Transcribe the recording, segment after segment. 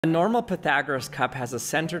A normal Pythagoras cup has a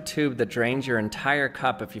center tube that drains your entire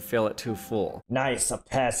cup if you fill it too full. Nice, a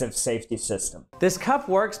passive safety system. This cup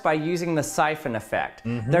works by using the siphon effect.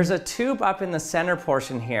 There's a tube up in the center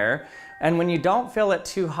portion here, and when you don't fill it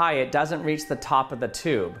too high, it doesn't reach the top of the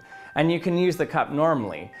tube. And you can use the cup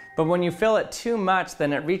normally. But when you fill it too much,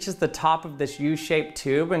 then it reaches the top of this U-shaped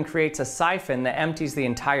tube and creates a siphon that empties the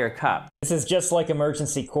entire cup. This is just like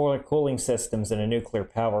emergency cooling systems in a nuclear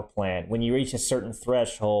power plant. When you reach a certain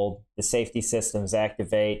threshold, the safety systems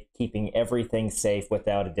activate, keeping everything safe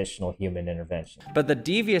without additional human intervention. But the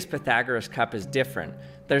Devious Pythagoras cup is different.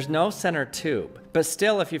 There's no center tube. But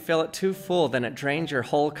still, if you fill it too full, then it drains your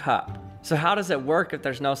whole cup. So how does it work if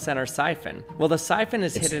there's no center siphon? Well, the siphon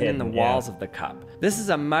is hidden in the walls of the cup. This is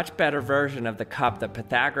a much better version of the cup that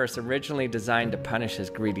Pythagoras originally designed to punish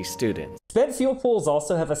his greedy students. Spent fuel pools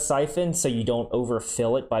also have a siphon so you don't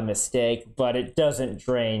overfill it by mistake, but it doesn't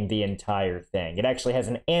drain the entire thing. It actually has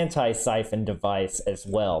an anti-siphon device as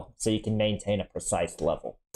well, so you can maintain a precise level.